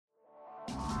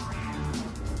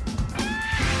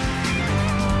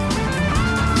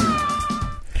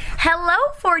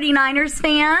Hello, 49ers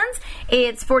fans.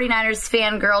 It's 49ers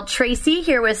fangirl Tracy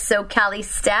here with SoCali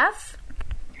Steph.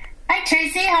 Hi,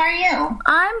 Tracy. How are you?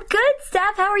 I'm good,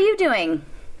 Steph. How are you doing?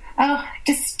 Oh,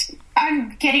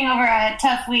 I'm getting over a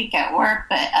tough week at work,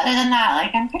 but other than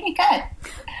that, I'm pretty good.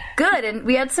 Good, and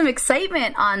we had some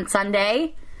excitement on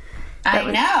Sunday. I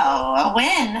know, a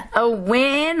win. A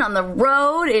win on the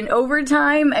road in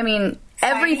overtime. I mean,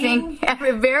 Exciting.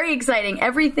 everything, very exciting.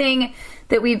 Everything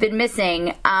that we've been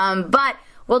missing. But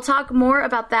we'll talk more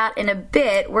about that in a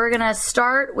bit. We're going to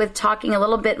start with talking a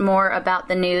little bit more about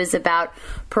the news about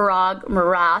Parag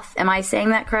Marath. Am I saying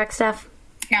that correct, Steph?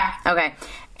 Yeah. Okay.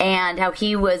 And how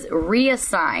he was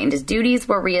reassigned. His duties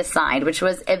were reassigned, which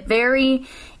was a very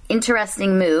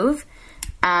interesting move.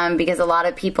 Because a lot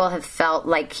of people have felt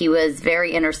like he was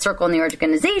very inner circle in the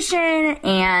organization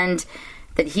and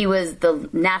that he was the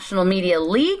national media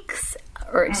leak.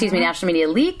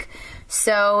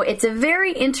 So it's a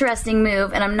very interesting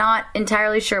move, and I'm not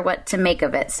entirely sure what to make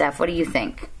of it. Steph, what do you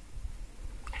think?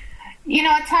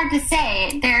 It's hard to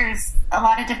say. There's a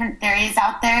lot of different theories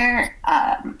out there.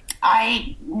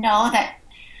 I know that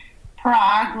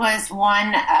Parag was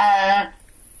one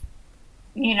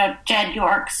of Jed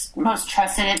York's most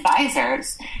trusted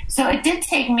advisors. So it did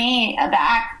take me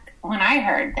aback when I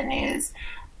heard the news.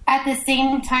 At the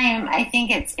same time, I think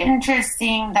it's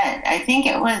interesting that I think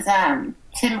it was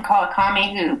Tim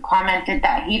Kawakami who commented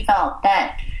that he felt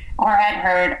that, or had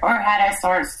heard, or had a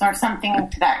source, or something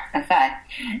to that effect,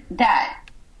 that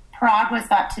Parag was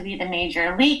thought to be the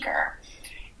major leaker.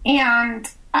 And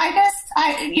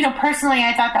personally,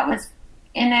 I thought that was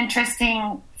an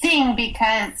interesting thing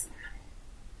because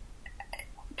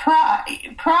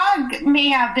Parag may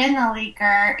have been the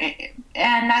leaker,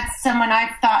 and that's someone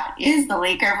I've thought is the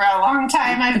leaker for a long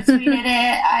time. I've tweeted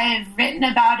it, I've written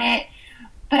about it,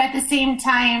 but at the same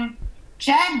time,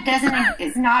 Jed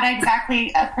is not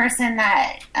exactly a person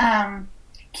that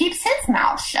keeps his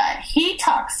mouth shut. He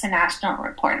talks to national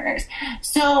reporters.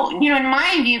 So, in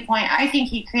my viewpoint, I think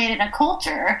he created a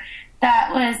culture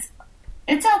that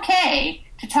it's okay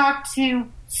to talk to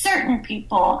certain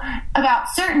people about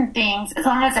certain things as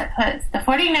long as it puts the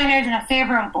 49ers in a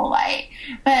favorable light.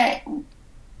 But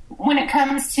when it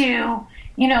comes to,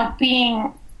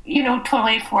 being,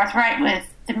 totally forthright with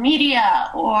the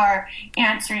media or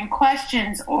answering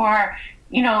questions or,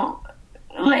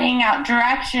 laying out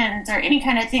directions or any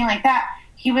kind of thing like that,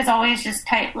 he was always just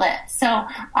tight-lipped. So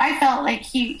I felt like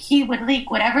he would leak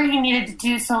whatever he needed to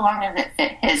do so long as it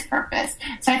fit his purpose.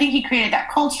 So I think he created that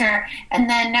culture, and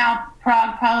then now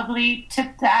Parag probably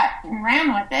took that and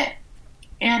ran with it.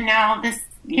 And now this,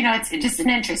 it's just an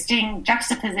interesting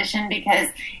juxtaposition because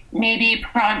maybe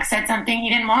Parag said something he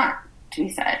didn't want to be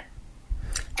said.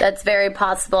 That's very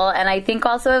possible. And I think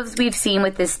also, as we've seen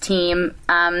with this team,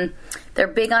 they're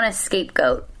big on a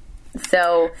scapegoat.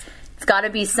 So it's got to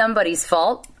be somebody's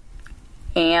fault.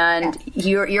 And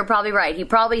you're probably right. He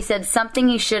probably said something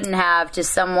he shouldn't have to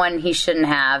someone he shouldn't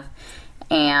have.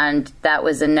 And that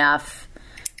was enough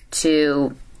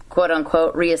to, quote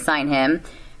unquote, reassign him.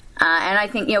 And I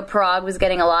think, Parag was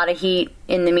getting a lot of heat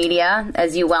in the media,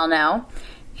 as you well know.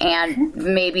 And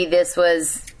maybe this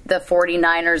was the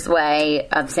 49ers way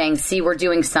of saying, see, we're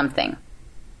doing something.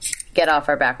 Get off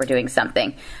our back, we're doing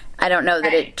something. I don't know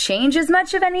that it changes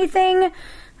much of anything,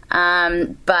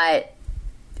 but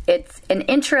it's an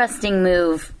interesting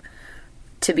move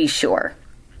to be sure.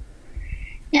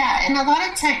 Yeah, and a lot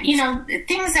of times,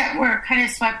 things that were kind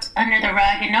of swept under the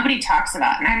rug and nobody talks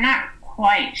about, and I'm not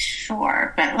quite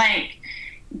sure, but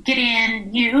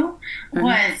Gideon Yu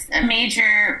was a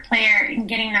major player in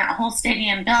getting that whole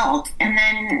stadium built, and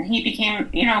then he became,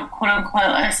 quote unquote,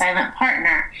 a silent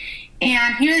partner.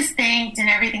 And he was thanked and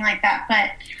everything like that,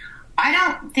 but I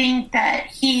don't think that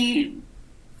he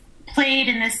played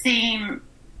in the same...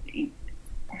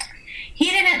 He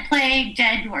didn't play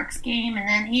Jed York's game, and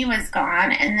then he was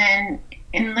gone, and then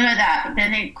in lieu of that,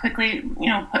 then they quickly,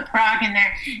 put Parag in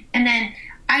there. And then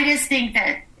I just think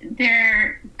that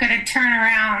they're going to turn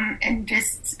around and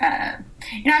just, I'm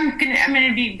going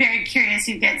to be very curious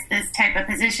who gets this type of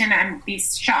position. I'd be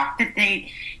shocked if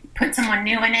they put someone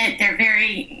new in it. They're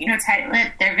very,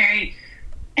 tight-lipped. They're very,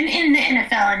 and in the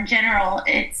NFL in general,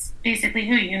 it's basically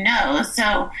who you know.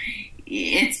 So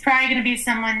it's probably going to be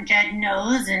someone Jed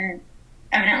knows and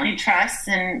evidently trusts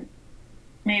and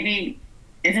maybe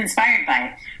is inspired by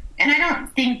it. And I don't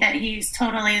think that he's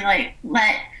totally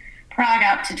let Parag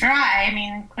out to dry. I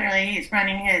mean, clearly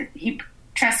he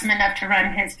trusts him enough to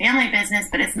run his family business,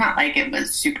 but it's not like it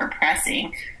was super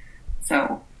pressing.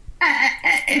 So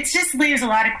It just leaves a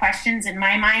lot of questions in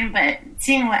my mind, but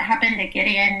seeing what happened to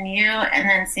Gideon, you, and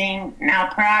then seeing now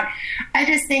Parag, I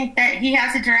just think that he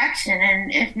has a direction,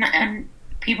 and if not, and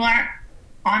people aren't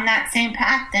on that same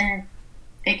path, then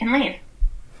they can leave.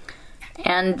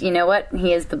 And you know what?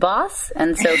 He is the boss,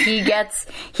 and so he gets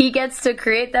to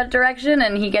create that direction,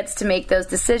 and he gets to make those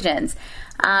decisions,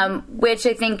 which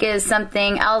I think is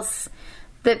something else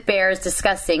that bears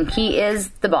discussing. He is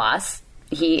the boss.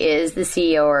 He is the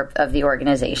CEO of the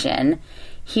organization.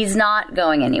 He's not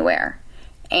going anywhere.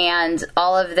 And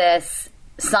all of this,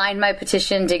 signed my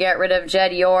petition to get rid of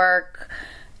Jed York,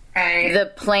 right, the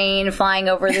plane flying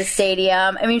over the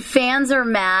stadium. I mean, fans are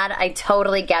mad. I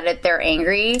totally get it. They're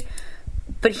angry.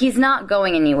 But he's not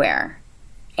going anywhere.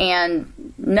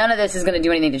 And none of this is going to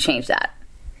do anything to change that.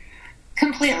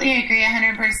 Completely agree,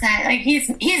 100%. Like he's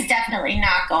definitely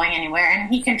not going anywhere, and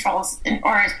he controls,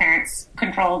 or his parents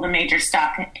control, the major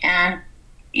stock, and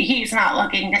he's not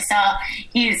looking to sell.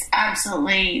 He's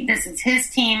absolutely, this is his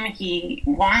team. He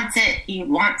wants it. He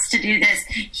wants to do this.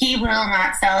 He will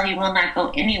not sell. He will not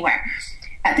go anywhere.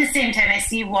 At the same time, I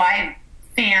see why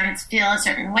fans feel a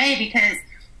certain way, because,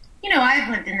 you know, I've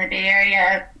lived in the Bay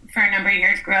Area for a number of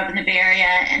years, grew up in the Bay Area,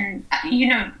 and, you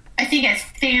know, I think as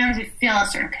fans, we feel a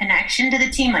certain connection to the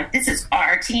team. Like, this is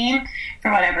our team for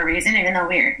whatever reason, even though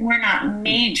we're not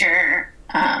major,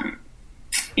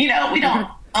 you know, we don't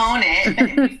own it,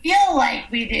 but we feel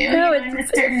like we do. No, you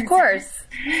know, of course.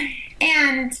 Sense.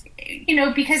 And, you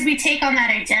know, because we take on that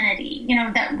identity, you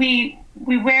know, that we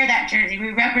wear that jersey,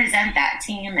 we represent that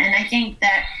team. And I think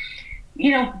that,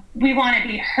 you know, we want to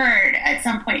be heard at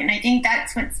some point. And I think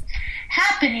that's what's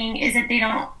happening, is that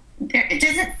it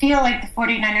doesn't feel like the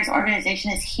 49ers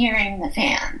organization is hearing the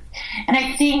fans. And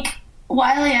I think,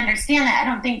 while I understand that,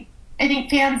 I think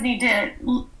fans need to,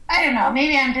 I don't know,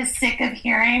 maybe I'm just sick of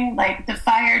hearing like the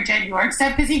fire Jed York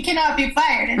stuff, because he cannot be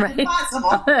fired. It's right.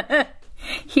 Impossible.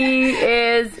 He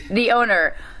is the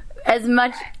owner. As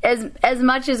much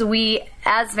as we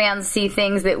as fans see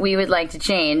things that we would like to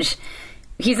change,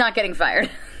 he's not getting fired.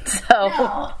 So.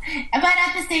 No, but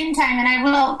at the same time, and I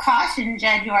will caution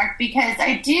Jed York, because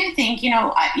I do think,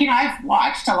 I've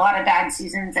watched a lot of bad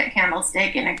seasons at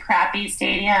Candlestick in a crappy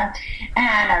stadium,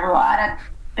 and a lot of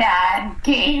bad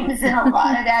games and a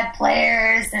lot of bad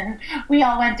players, and we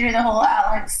all went through the whole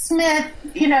Alex Smith,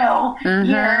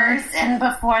 years, and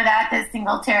before that the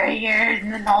Singletary years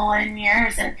and the Nolan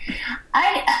years, and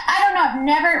I don't know, I've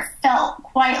never felt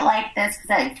quite like this,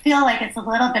 because I feel like it's a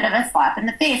little bit of a slap in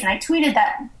the face, and I tweeted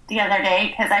that the other day,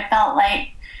 because I felt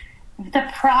like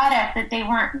the product that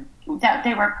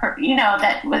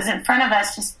was in front of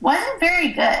us just wasn't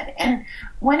very good, and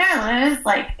win or lose,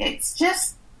 like, it's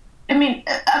just, I mean,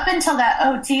 up until that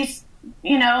OT,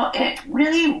 it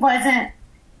really wasn't,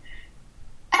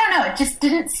 I don't know, it just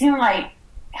didn't seem like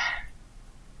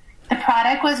the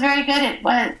product was very good.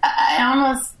 I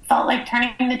almost felt like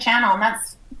turning the channel, and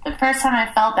that's the first time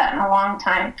I felt that in a long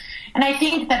time. And I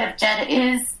think that if Jed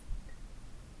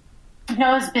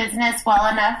knows business well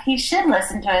enough, he should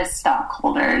listen to his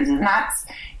stockholders, and that's,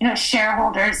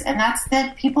 shareholders, and that's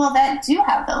the people that do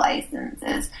have the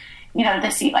licenses, the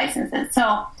seat licenses.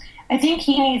 So I think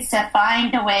he needs to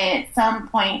find a way at some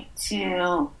point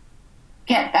to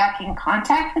get back in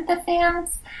contact with the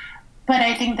fans. But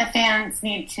I think the fans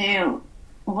need to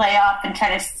lay off and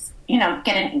try to,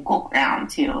 get an equal ground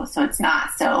too. So it's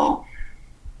not so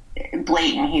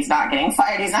blatant. He's not getting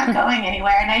fired. He's not going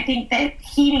anywhere. And I think that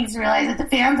he needs to realize that the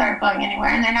fans aren't going anywhere,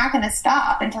 and they're not going to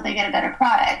stop until they get a better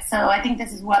product. So I think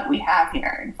this is what we have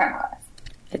here in front of us.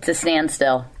 It's a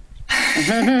standstill.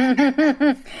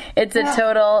 It's a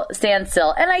total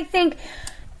standstill. And I think,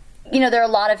 there are a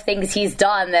lot of things he's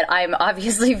done that I'm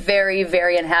obviously very,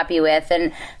 very unhappy with,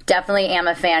 and definitely am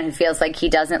a fan who feels like he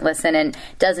doesn't listen and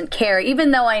doesn't care,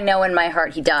 even though I know in my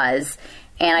heart he does.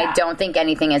 And I don't think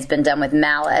anything has been done with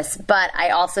malice. But I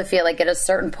also feel like at a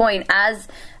certain point, as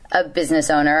a business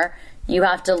owner, you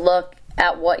have to look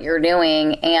at what you're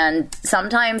doing. And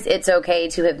sometimes it's okay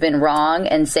to have been wrong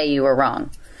and say you were wrong,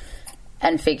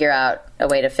 and figure out a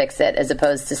way to fix it, as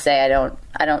opposed to say,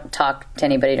 I don't talk to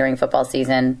anybody during football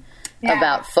season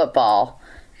about football,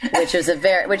 which was a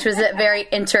very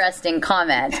interesting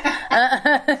comment.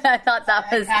 I thought that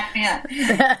was,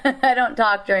 I don't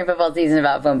talk during football season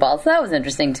about football, so that was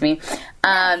interesting to me.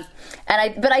 But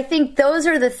I think those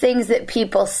are the things that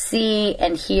people see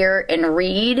and hear and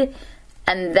read,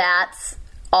 and that's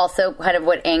also kind of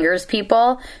what angers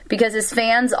people, because as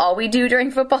fans, all we do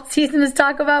during football season is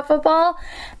talk about football.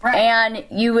 Right. And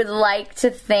you would like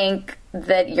to think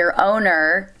that your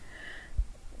owner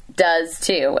does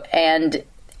too. And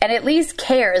and at least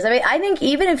cares. I mean, I think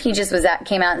even if he just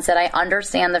came out and said, I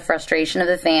understand the frustration of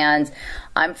the fans.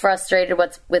 I'm frustrated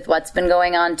with what's been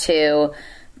going on too,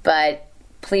 but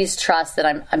please trust that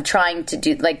I'm trying to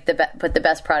do put the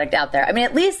best product out there. I mean,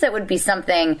 at least it would be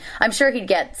something. I'm sure he'd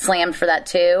get slammed for that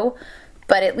too,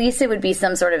 but at least it would be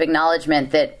some sort of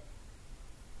acknowledgement that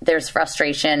there's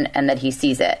frustration and that he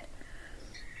sees it.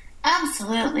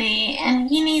 Absolutely, and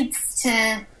he needs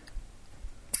to,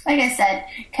 like I said,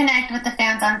 connect with the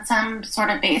fans on some sort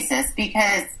of basis,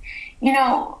 because, you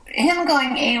know, him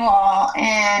going AWOL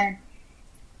and,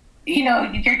 you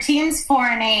know, your team's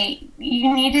 4-8,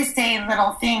 you need to say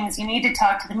little things. You need to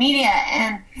talk to the media,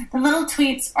 and the little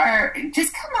tweets are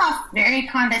just come off very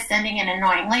condescending and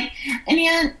annoying. Like any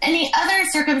other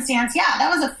circumstance, yeah, that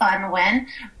was a fun win,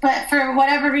 but for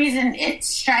whatever reason, it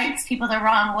strikes people the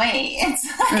wrong way. It's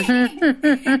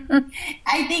like,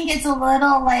 I think it's a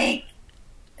little like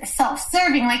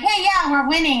self-serving, like, hey, yeah, we're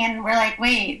winning, and we're like,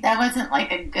 wait, that wasn't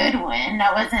like a good win.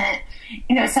 That wasn't,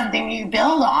 you know, something you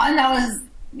build on. That was,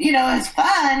 you know, it was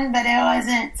fun, but it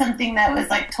wasn't something that was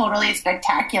like totally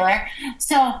spectacular.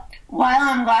 So while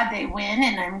I'm glad they win,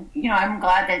 and I'm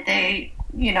glad that they,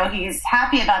 you know, he's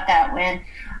happy about that win,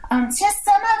 just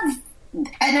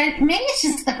maybe it's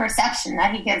just the perception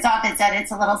that he gives off is that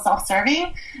it's a little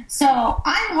self-serving. So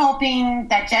I'm hoping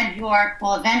that Jed York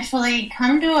will eventually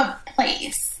come to a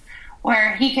place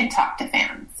where he can talk to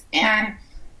fans. And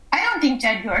I don't think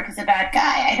Jed York is a bad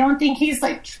guy. I don't think he's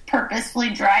like purposefully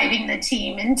driving the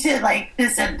team into like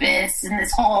this abyss and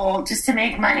this hole just to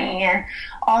make money and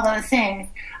all those things.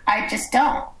 I just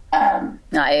don't.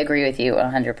 No, I agree with you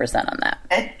 100% on that.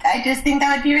 I just think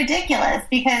that would be ridiculous,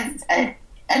 because an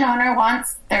owner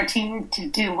wants their team to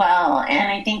do well,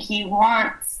 and I think he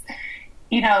wants,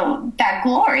 you know, that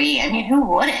glory. I mean, who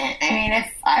wouldn't? I mean,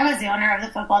 if I was the owner of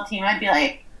the football team, I'd be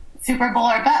like, Super Bowl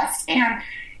or bust. And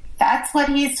that's what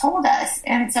he's told us.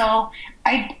 And so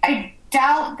I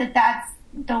doubt that that's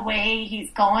the way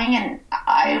he's going, and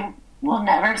I will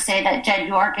never say that Jed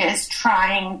York is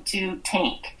trying to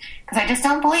tank, because I just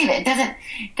don't believe it.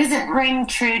 It doesn't ring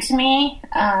true to me.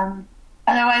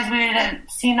 Otherwise, we would have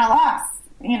seen a loss.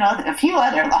 You know, a few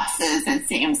other losses, it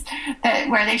seems, that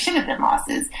where they should have been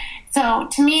losses. So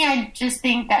to me, I just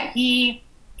think that he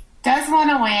does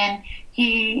want to win.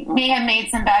 He may have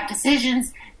made some bad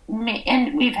decisions,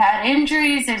 and we've had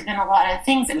injuries. There's been a lot of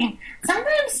things. I mean,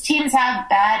 sometimes teams have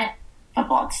bad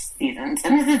football seasons,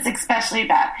 and this is especially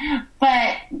bad.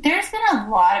 But there's been a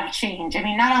lot of change. I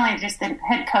mean, not only just the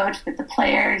head coach, but the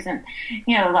players, and,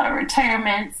 you know, a lot of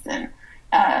retirements and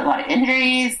a lot of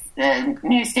injuries, the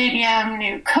new stadium,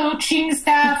 new coaching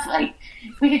staff. Like,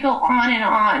 we could go on and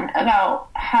on about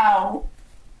how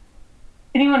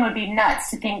anyone would be nuts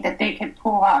to think that they could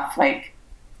pull off, like,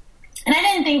 and I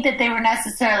didn't think that they were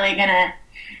necessarily going to,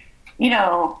 you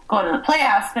know, go to the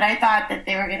playoffs, but I thought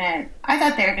they were going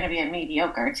to be a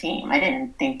mediocre team. I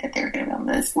didn't think that they were going to be on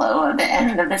this low of the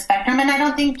end of the spectrum, and I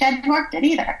don't think Jed York did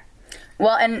either.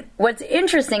 Well, and what's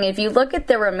interesting, if you look at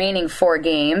the remaining 4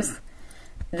 games,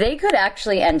 they could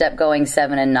actually end up going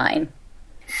 7-9.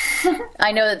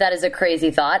 I know that is a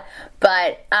crazy thought,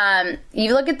 but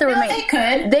you look at the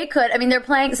remaining. They could. I mean, they're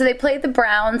playing. So they played the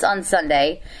Browns on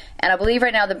Sunday, and I believe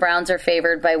right now the Browns are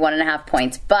favored by 1.5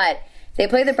 points. But they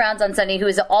play the Browns on Sunday, who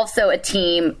is also a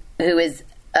team who is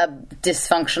a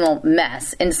dysfunctional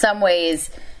mess in some ways,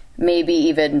 maybe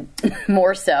even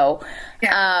more so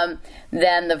than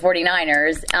the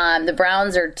 49ers. The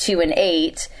Browns are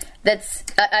 2-8. That's.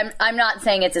 I'm not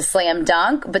saying it's a slam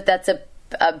dunk, but that's a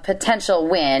potential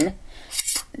win.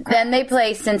 Then they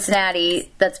play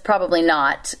Cincinnati. That's probably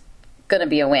not going to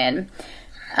be a win.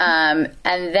 And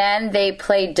then they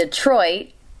play Detroit.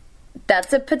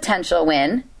 That's a potential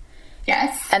win.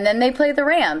 Yes. And then they play the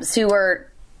Rams, who are,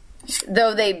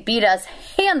 though they beat us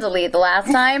handily the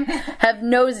last time, have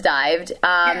nosedived.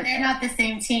 Yeah, they're not the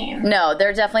same team. No,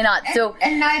 they're definitely not.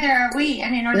 And neither are we. I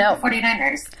mean, we're not the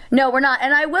 49ers. No, we're not.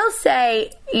 And I will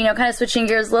say, you know, kind of switching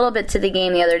gears a little bit to the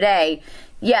game the other day,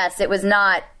 yes, it was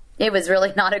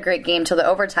really not a great game till the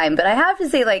overtime. But I have to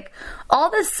say, like, all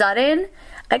of a sudden,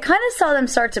 I kind of saw them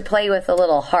start to play with a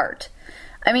little heart.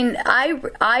 I mean,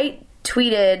 I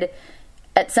tweeted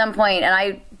at some point,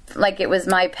 and it was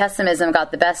my pessimism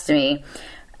got the best of me,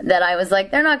 that I was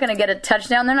like, they're not going to get a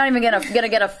touchdown. They're not even going to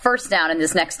get a first down in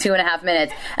this next 2.5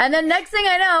 minutes. And then next thing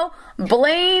I know,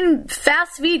 Blaine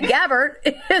Fast Feet Gabbert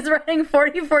is running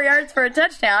 44 yards for a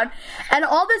touchdown. And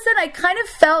all of a sudden, I kind of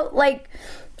felt like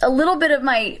a little bit of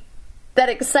that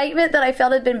excitement that I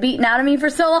felt had been beaten out of me for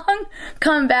so long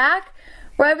come back,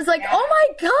 where I was like, oh my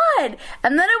God.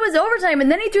 And then it was overtime,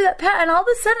 and then he threw that pass, and all of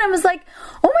a sudden I was like,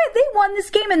 oh my, they won this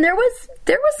game, and there was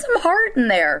some heart in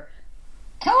there.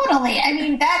 Totally. I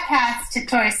mean, that pass to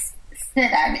Torrey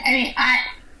Smith, I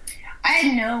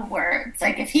had no words.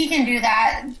 Like, if he can do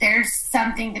that, there's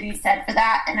something to be said for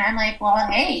that. And I'm like, well,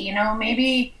 hey,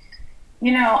 maybe,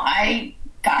 I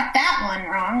got that one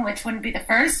wrong, which wouldn't be the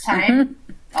first time,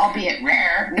 albeit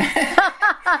rare.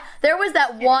 There was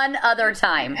that one other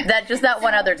time. That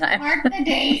one other time. Mark the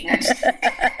date.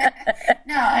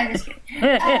 No, I'm just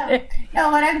kidding. No,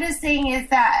 what I'm just saying is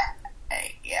that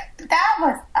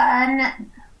was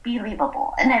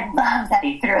unbelievable. And I love that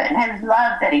he threw it. And I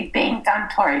love that he banked on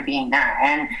Torrey being there.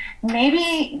 And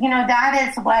maybe, that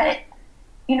is what,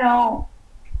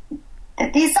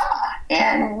 that they saw.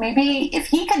 And maybe if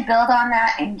he could build on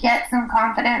that and get some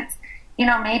confidence,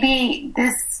 maybe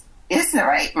this is the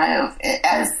right move,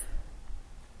 as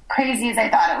crazy as I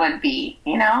thought it would be,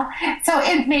 So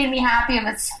it made me happy. It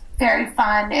was very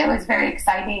fun. It was very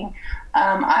exciting.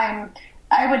 I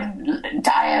would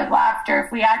die of laughter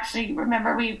if we actually,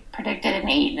 remember we predicted an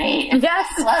 8-8. Yes.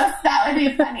 That would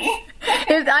be funny.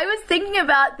 I was thinking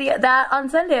about that on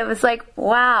Sunday. I was like,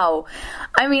 wow.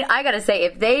 I mean, I got to say,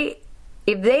 if they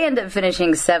end up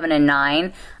finishing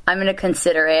 7-9, I'm going to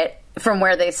consider it, from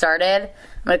where they started,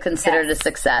 I'm going to consider it a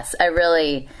success. I'm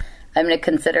going to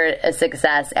consider it a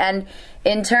success. And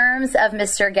in terms of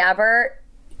Mr. Gabbert,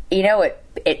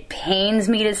 it pains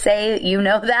me to say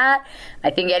that. I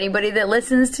think anybody that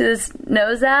listens to this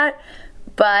knows that.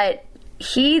 But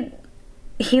he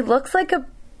looks like a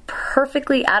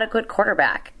perfectly adequate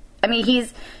quarterback. I mean,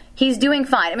 he's doing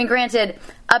fine. I mean, granted,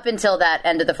 up until that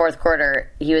end of the fourth quarter,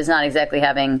 he was not exactly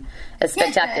having a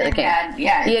spectacular game. He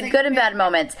had good and bad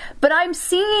moments. But I'm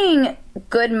seeing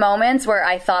good moments where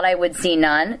I thought I would see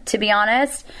none, to be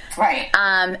honest. Right.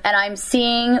 And I'm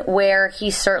seeing where he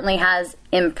certainly has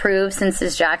improved since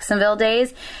his Jacksonville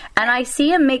days. And I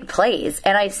see him make plays.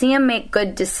 And I see him make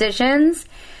good decisions.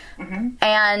 Mm-hmm.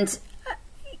 And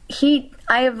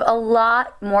I have a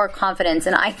lot more confidence.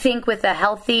 And I think with a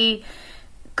healthy,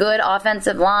 good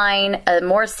offensive line, a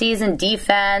more seasoned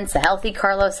defense, a healthy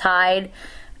Carlos Hyde,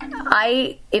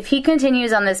 if he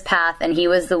continues on this path and he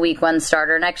was the week 1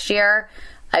 starter next year,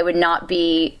 I would not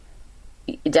be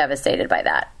devastated by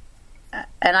that.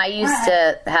 And I used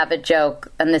to have a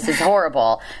joke, and this is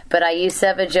horrible, but I used to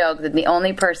have a joke that the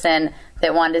only person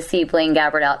that wanted to see Blaine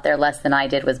Gabbert out there less than I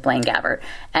did was Blaine Gabbert.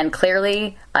 And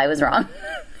clearly I was wrong.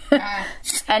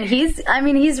 And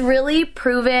he's really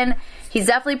proven, he's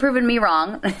definitely proven me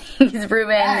wrong. He's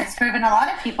proven a lot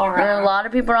of people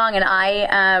wrong. And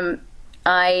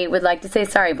I would like to say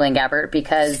sorry, Blaine Gabbert,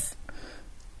 because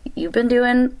he's been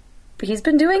doing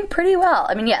pretty well.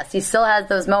 I mean, yes, he still has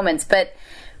those moments, but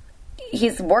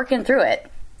he's working through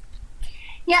it.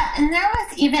 Yeah, and there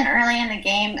was even early in the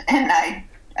game, and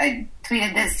I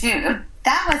tweeted this too,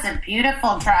 that was a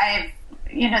beautiful drive,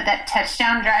 that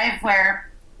touchdown drive where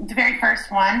the very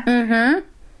first one. Mm-hmm.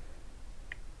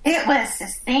 It was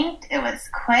succinct. It was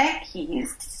quick. He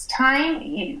used his time.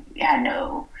 It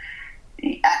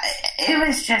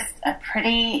was just a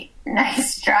pretty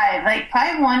nice drive. Like,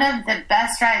 probably one of the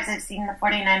best drives I've seen the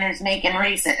 49ers make in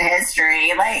recent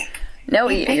history. Like,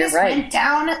 they just right. went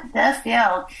down the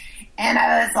field, and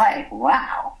I was like,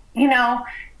 wow.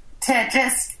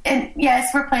 And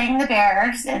yes, we're playing the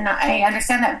Bears, and I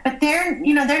understand that, but they're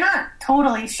not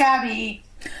totally shabby.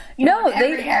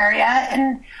 Every area,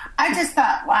 and I just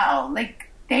thought, wow,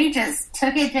 like, they just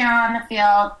took it down on the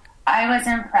field. I was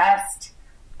impressed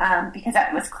because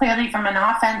that was clearly from an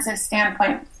offensive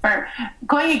standpoint, for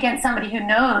going against somebody who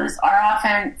knows our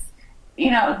offense, who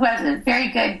has a very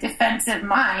good defensive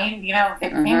mind,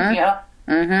 Vic Fangirl.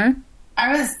 Mm-hmm.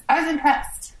 I was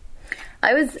impressed.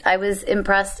 I was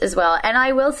impressed as well. And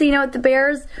I will say, the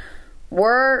Bears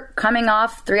were coming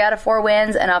off 3 out of 4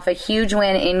 wins and off a huge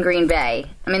win in Green Bay.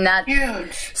 I mean, that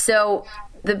huge. So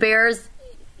the Bears,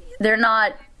 they're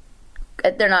not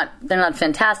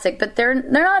fantastic, but they're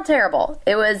not terrible.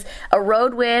 It was a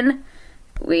road win.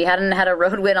 We hadn't had a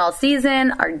road win all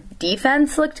season. Our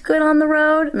defense looked good on the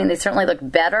road. I mean, they certainly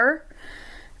looked better.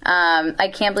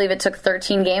 I can't believe it took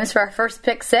 13 games for our first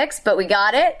pick 6, but we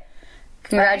got it.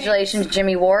 Congratulations,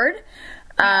 Jimmy Ward.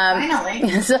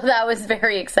 Finally. So that was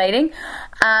very exciting.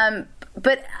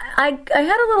 But I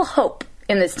had a little hope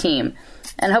in this team.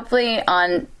 And hopefully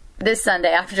on this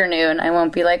Sunday afternoon, I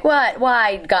won't be like, what?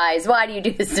 Why, guys? Why do you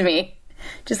do this to me?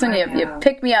 Just when you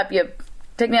pick me up, you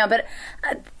pick me up. But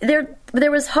there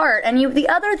was heart. And the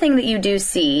other thing that you do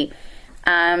see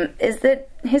is that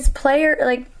his player,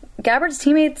 like Gabbert's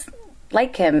teammates,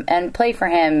 like him and play for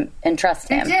him and trust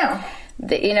him. They do.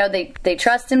 They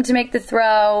trust him to make the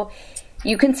throw.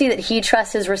 You can see that he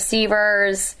trusts his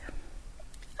receivers.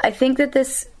 I think that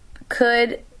this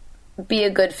could be a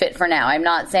good fit for now. I'm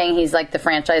not saying he's like the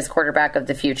franchise quarterback of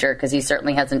the future, because he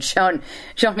certainly hasn't shown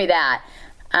me that.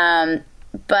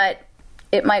 But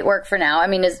it might work for now. I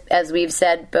mean, as we've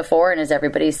said before, and as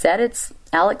everybody's said, it's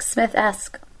Alex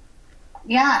Smith-esque.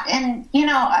 Yeah, and,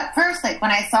 at first, like,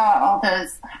 when I saw all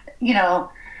those,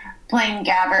 Blaine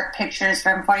Gabbert pictures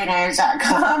from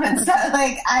 49ers.com and stuff,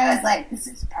 like, I was like, this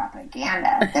is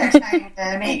propaganda. They're trying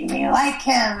to make me like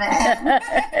him,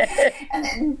 and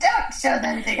then don't show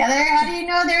them together. How do you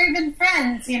know they're even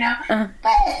friends,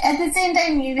 But at the same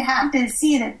time, you have to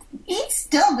see that he's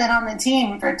still been on the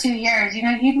team for 2 years.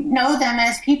 You know them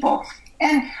as people.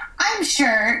 And I'm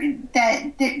sure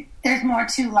that there's more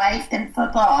to life than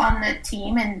football on the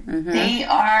team, and they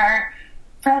are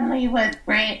friendly with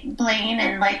Blaine,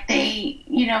 and like they,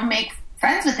 make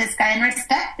friends with this guy and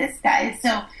respect this guy.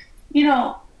 So,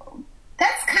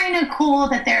 that's kind of cool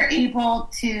that they're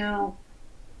able to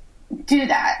do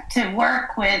that, to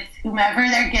work with whomever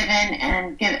they're given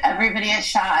and give everybody a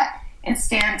shot and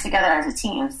stand together as a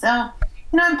team. So,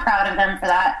 I'm proud of them for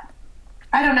that.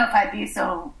 I don't know if I'd be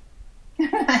so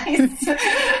nice.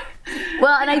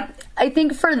 Well, and I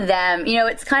think for them,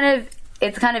 it's kind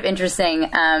of interesting.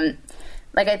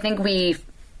 Like, I think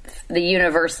the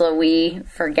universal we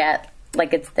forget,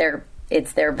 like, it's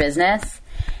their business,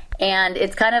 and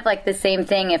it's kind of like the same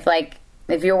thing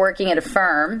if you're working at a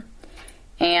firm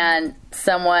and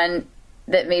someone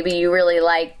that maybe you really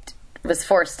liked was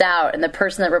forced out, and the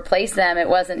person that replaced them, it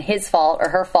wasn't his fault or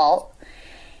her fault,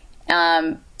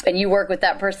 and you work with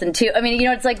that person too. I mean,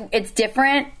 it's like, it's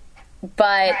different,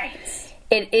 but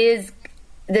it is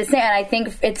the same. And I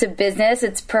think it's a business,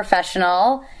 it's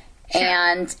professional. Sure.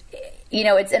 And,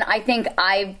 and I think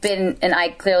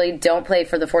I clearly don't play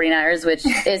for the 49ers, which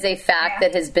is a fact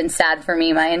that has been sad for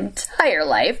me my entire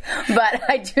life, but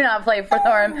I do not play for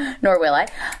them, nor will I.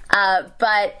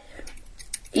 But,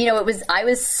 I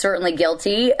was certainly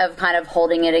guilty of kind of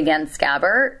holding it against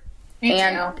Gabbert. Me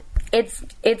too.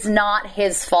 It's not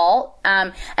his fault.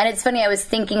 And it's funny, I was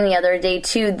thinking the other day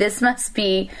too, this must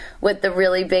be what the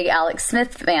really big Alex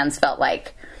Smith fans felt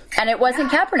like. And it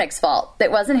wasn't Kaepernick's fault.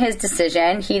 It wasn't his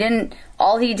decision.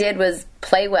 All he did was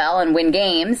play well and win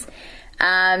games.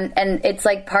 And it's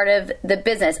like part of the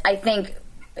business. I think,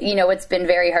 it's been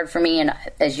very hard for me. And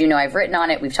as you know, I've written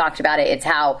on it. We've talked about it. It's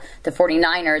how the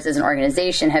 49ers as an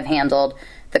organization have handled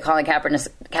the Colin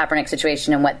Kaepernick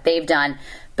situation and what they've done.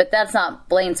 But that's not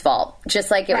Blaine's fault.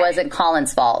 Just like it wasn't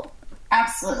Colin's fault.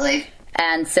 Absolutely.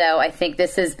 And so I think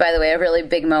this is, by the way, a really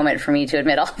big moment for me to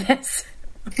admit all this.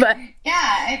 But yeah,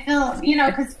 I feel,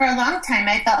 because for a long time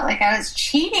I felt like I was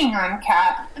cheating on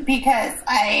Cap because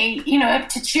I,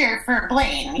 to cheer for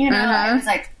Blaine, I was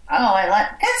like,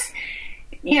 because,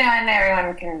 and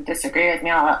everyone can disagree with me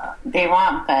all they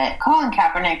want, but Colin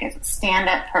Kaepernick is a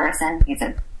stand-up person. He's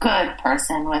a good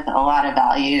person with a lot of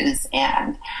values,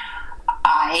 and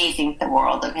I think the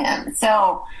world of him.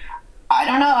 So, I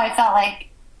don't know, I felt like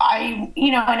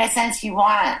in a sense, you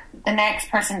want the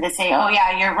next person to say, oh,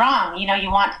 yeah, you're wrong.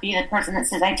 You want to be the person that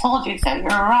says, I told you so, you're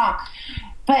wrong.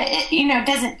 But, it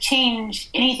doesn't change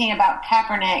anything about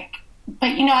Kaepernick.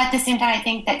 But, at the same time, I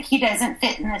think that he doesn't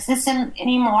fit in the system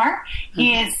anymore.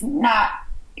 He is not,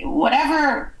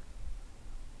 whatever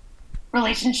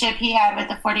relationship he had with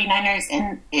the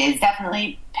 49ers is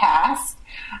definitely past.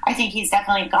 I think he's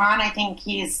definitely gone. I think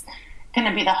he's going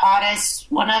to be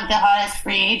one of the hottest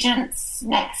free agents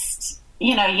next,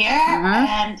 year.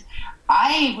 And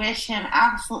I wish him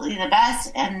absolutely the best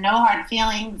and no hard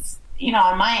feelings,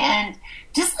 on my end.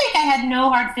 Just like I had no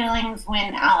hard feelings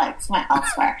when Alex went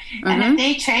elsewhere. And if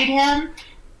they trade him,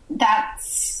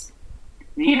 that's,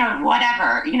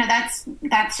 whatever.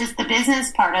 That's just the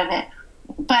business part of it.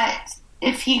 But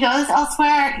if he goes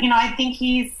elsewhere, I think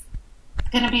he's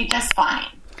going to be just fine.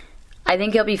 I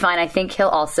think he'll be fine. I think he'll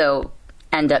also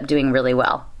end up doing really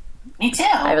well. Me too.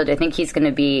 I really do. I think he's going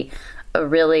to be a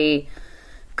really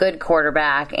good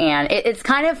quarterback. And it's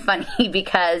kind of funny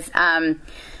because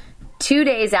 2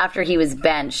 days after he was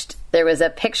benched, there was a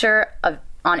picture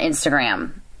on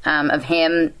Instagram of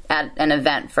him at an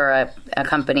event for a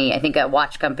company, I think a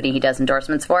watch company he does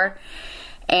endorsements for.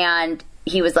 And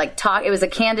he was like, it was a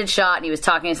candid shot, and he was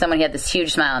talking to someone. He had this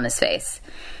huge smile on his face.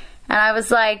 And I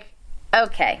was like,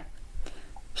 okay.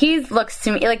 He looks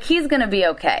to me like he's going to be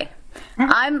okay.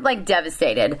 I'm like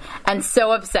devastated and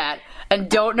so upset and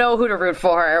don't know who to root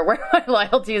for or where my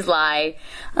loyalties lie.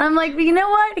 I'm like, you know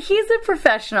what? He's a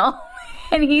professional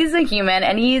and he's a human,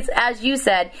 and he's, as you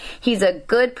said, he's a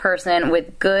good person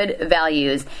with good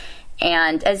values.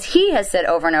 And as he has said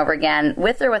over and over again,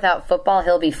 with or without football,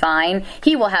 he'll be fine.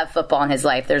 He will have football in his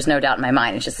life. There's no doubt in my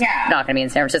mind. It's just not going to be in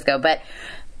San Francisco. But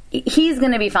he's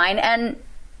going to be fine. And,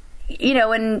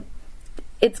 and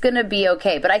it's going to be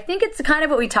okay. But I think it's kind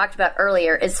of what we talked about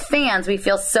earlier. As fans, we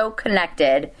feel so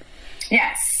connected.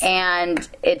 Yes. And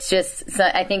it's just,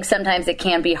 I think sometimes it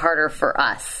can be harder for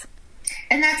us.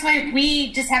 And that's why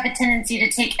we just have a tendency to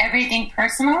take everything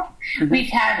personal. Mm-hmm. We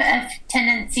have a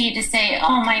tendency to say,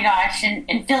 oh my gosh, and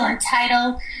feel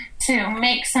entitled to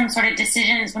make some sort of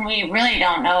decisions when we really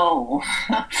don't know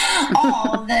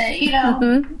all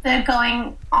the, the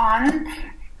going on.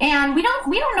 And we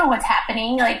don't know what's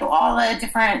happening, like all the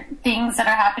different things that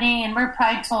are happening. And we're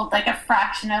probably told like a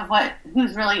fraction of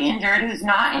who's really injured, who's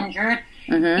not injured.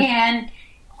 Mm-hmm. And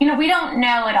we don't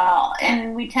know it all,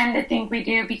 and we tend to think we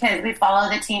do because we follow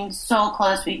the team so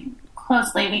closely.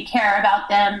 We care about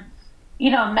them,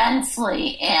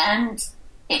 immensely, and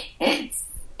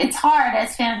it's hard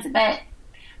as fans. But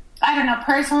I don't know.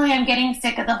 Personally, I'm getting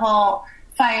sick of the whole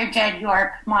 "fire Jed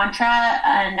York" mantra,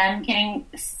 and I'm getting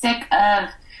sick of.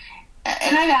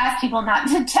 And I've asked people not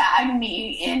to tag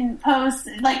me in posts.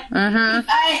 Like,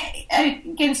 if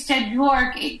against Jed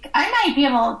York, I might be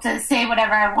able to say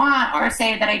whatever I want or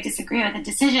say that I disagree with the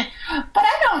decision, but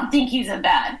I don't think he's a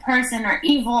bad person or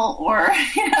evil or,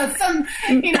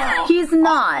 He's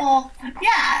not. Awful.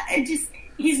 Yeah,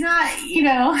 he's not,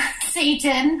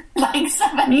 Satan, like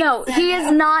somebody No, said. he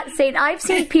is not Satan. I've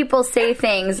seen people say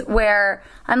things where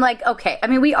I'm like, okay, I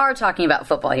mean, we are talking about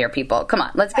football here, people. Come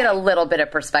on, let's get a little bit of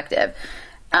perspective.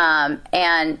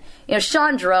 And,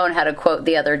 Sean Drone had a quote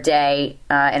the other day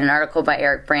in an article by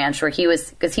Eric Branch where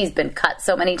because he's been cut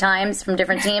so many times from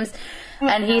different teams.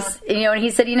 And he said,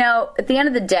 at the end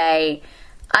of the day,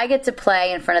 I get to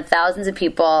play in front of thousands of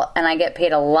people and I get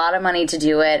paid a lot of money to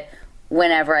do it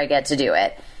whenever I get to do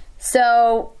it.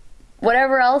 So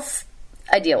whatever else,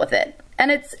 I deal with it.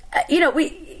 And it's,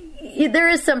 there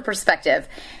is some perspective,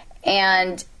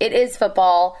 and it is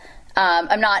football.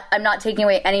 I'm not taking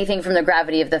away anything from the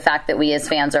gravity of the fact that we as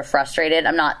fans are frustrated.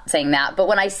 I'm not saying that. But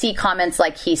when I see comments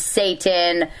like he's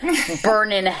Satan,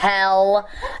 burn in hell,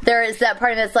 there is that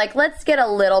part of it's like, let's get a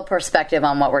little perspective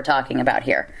on what we're talking about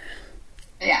here.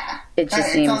 Yeah. It's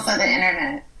also the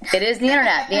internet. It is the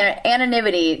internet. The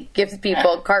anonymity gives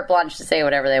people carte blanche to say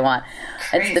whatever they want.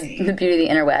 Crazy. It's the beauty of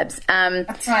the interwebs.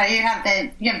 That's why you have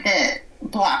the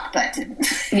block button.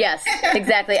 Yes,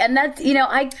 exactly. And that's,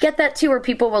 I get that too, where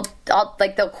people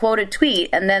they'll quote a tweet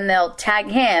and then they'll tag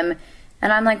him,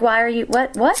 and I'm like, why are you,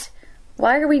 what?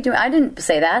 Why are we doing, I didn't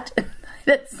say that.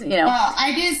 That's, Well,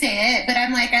 I do say it, but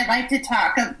I'm like, I'd like to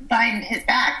talk behind his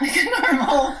back like a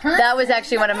normal person. That was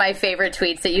actually one of my favorite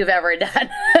tweets that you've ever done.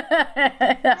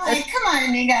 Like, come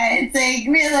on, you guys. Like,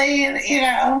 really,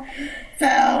 So,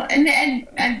 and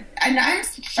I'm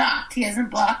shocked he hasn't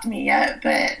blocked me yet,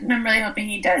 but I'm really hoping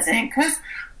he doesn't. Because,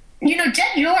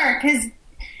 Jed York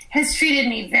has treated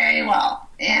me very well.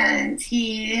 And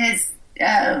he has...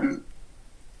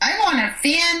 I won a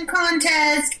fan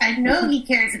contest. I know he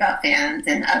cares about fans.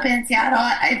 And up in Seattle,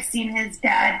 I've seen his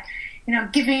dad,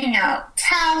 giving out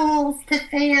towels to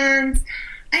fans.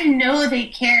 I know they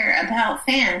care about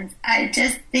fans. I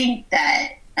just think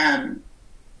that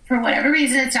for whatever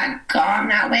reason, it's not gone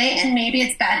that way. And maybe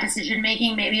it's bad decision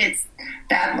making. Maybe it's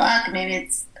bad luck. Maybe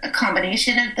it's a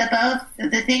combination of both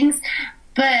of the things.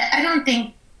 But I don't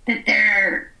think that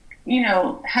they're,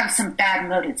 have some bad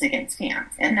motives against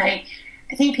fans. And I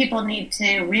think people need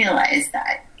to realize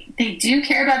that they do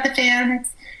care about the fans,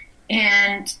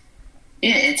 and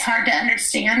it's hard to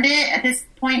understand it at this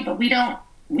point, but we don't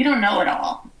know it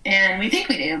all. And we think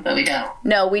we do, but we don't.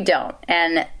 No, we don't.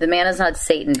 And the man is not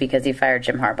Satan because he fired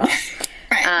Jim Harbaugh.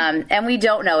 Right. And we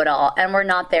don't know it all, and we're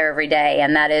not there every day.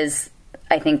 And that is,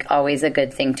 I think, always a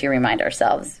good thing to remind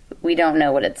ourselves. We don't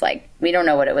know what it's like. We don't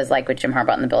know what it was like with Jim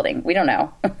Harbaugh in the building. We don't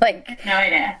know. No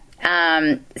idea.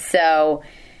 So,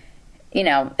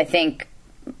 I think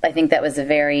that was a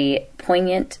very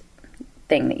poignant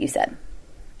thing that you said.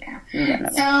 Yeah.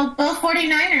 So, go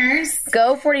 49ers.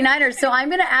 Go 49ers. So I'm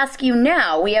going to ask you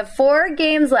now. We have 4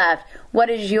 games left. What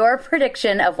is your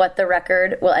prediction of what the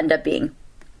record will end up being?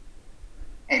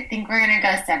 I think we're going to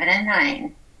go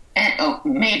 7-9. And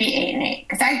maybe 8-8.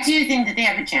 Because I do think that they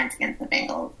have a chance against the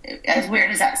Bengals. As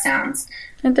weird as that sounds.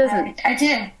 It doesn't. I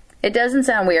do. It doesn't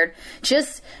sound weird.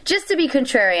 Just to be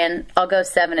contrarian, I'll go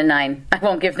 7-9. I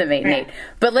won't give them 8-8.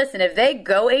 But listen, if they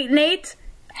go 8-8,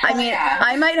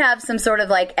 I might have some sort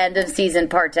of end of season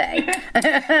partay.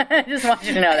 I just want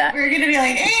you to know that. We're going to be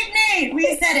like, 8-8.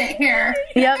 We said it here.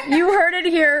 Yep, you heard it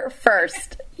here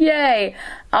first. Yay.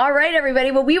 All right,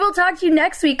 everybody. Well, we will talk to you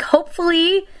next week.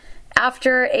 Hopefully,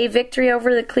 after a victory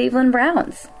over the Cleveland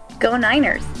Browns. Go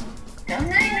Niners. Go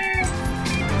Niners.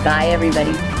 Bye,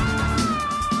 everybody.